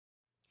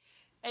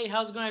Hey,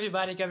 how's it going,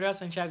 everybody? Gabriel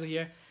Santiago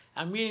here.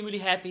 I'm really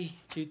happy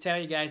to tell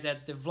you guys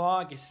that the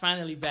vlog is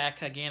finally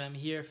back again. I'm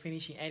here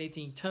finishing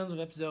editing tons of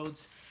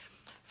episodes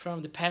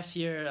from the past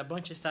year, a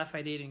bunch of stuff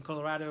I did in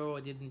Colorado,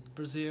 I did in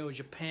Brazil,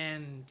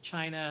 Japan,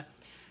 China,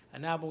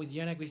 an album with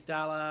Yana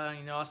Guisdala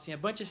in Austin, a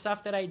bunch of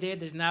stuff that I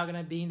did is now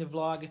gonna be in the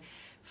vlog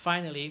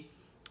finally.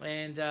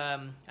 And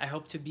I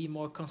hope to be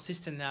more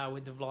consistent now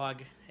with the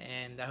vlog,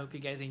 and I hope you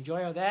guys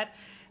enjoy all that.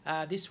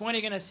 This one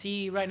you're gonna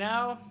see right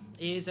now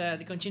is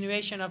the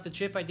continuation of the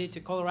trip I did to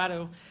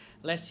Colorado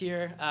last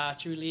year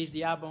to release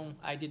the album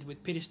I did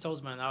with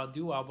Stoltzman, our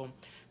duo album.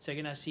 So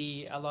you're gonna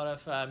see a lot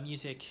of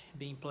music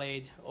being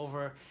played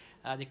over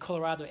the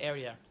Colorado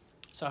area.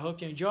 So I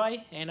hope you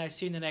enjoy, and I'll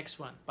see you in the next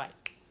one. Bye.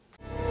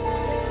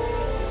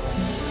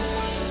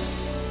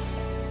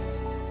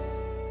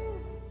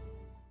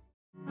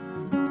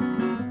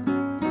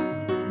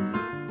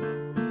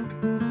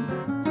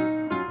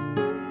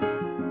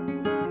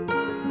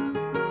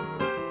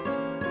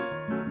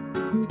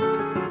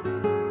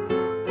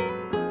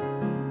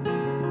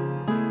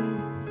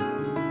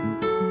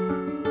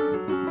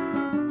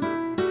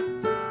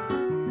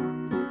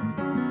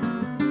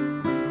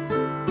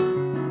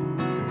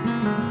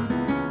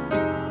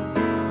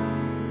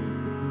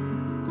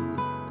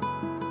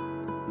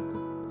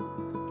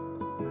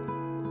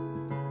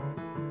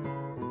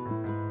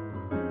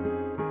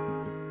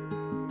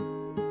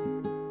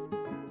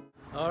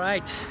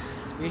 Alright,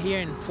 we're here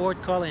in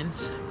Fort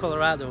Collins,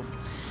 Colorado,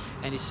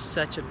 and it's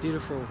such a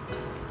beautiful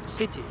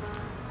city.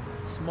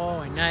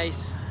 Small and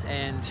nice,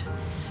 and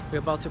we're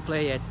about to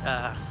play at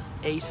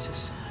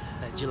Ace's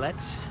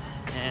Gillette,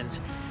 and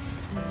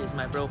here's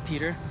my bro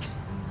Peter,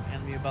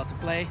 and we're about to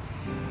play,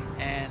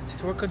 and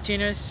tour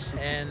continues,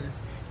 and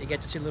you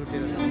get to see a little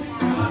bit of it.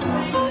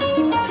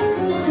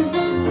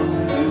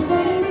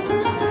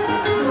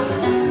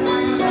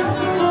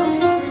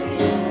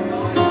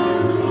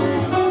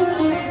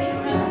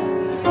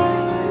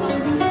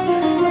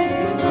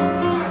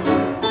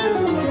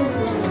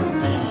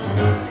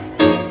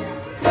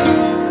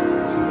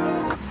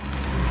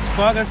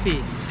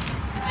 Photography.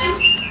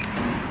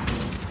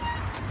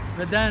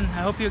 We're done.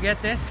 I hope you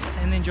get this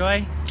and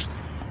enjoy.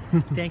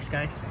 Thanks,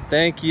 guys.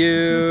 Thank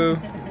you.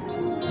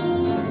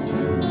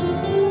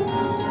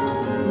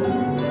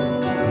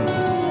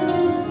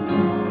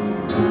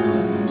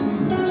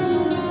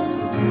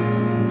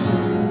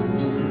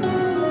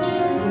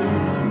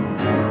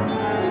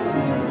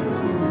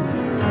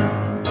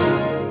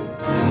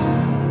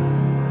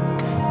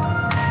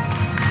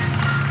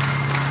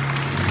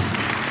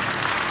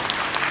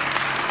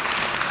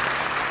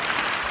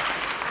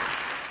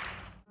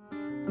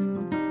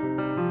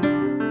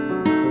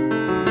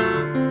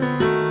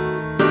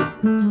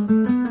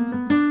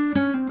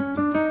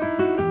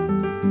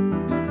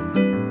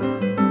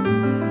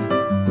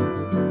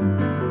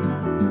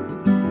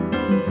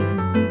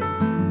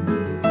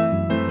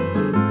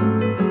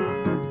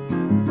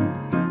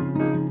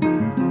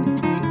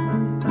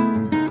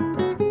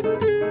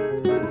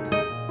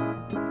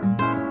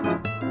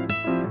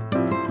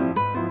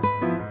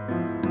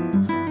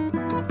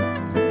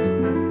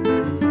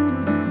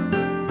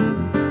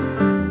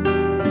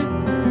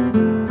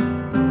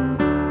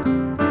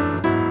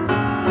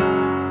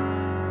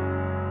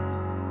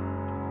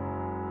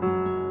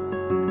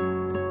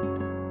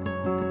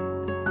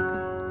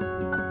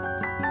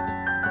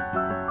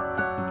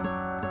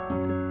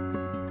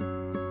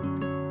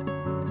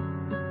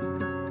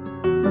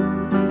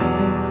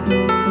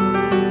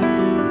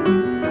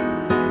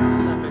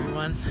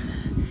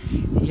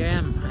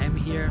 I'm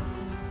here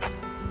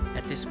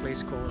at this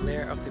place called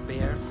Lair of the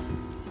Bear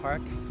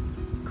Park,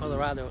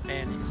 Colorado,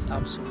 and it's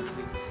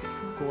absolutely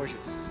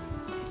gorgeous.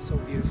 It's so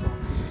beautiful.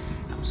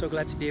 I'm so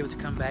glad to be able to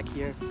come back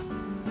here. I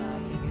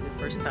came here the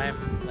first time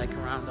like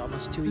around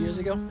almost 2 years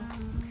ago.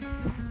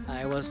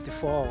 It was the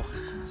fall,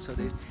 so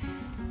the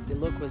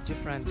look was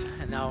different,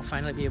 and now I'll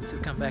finally be able to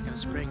come back in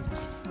spring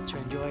to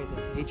enjoy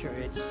the nature.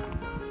 It's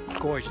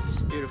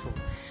gorgeous, beautiful.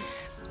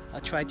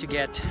 I'll try to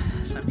get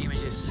some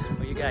images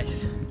for you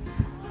guys.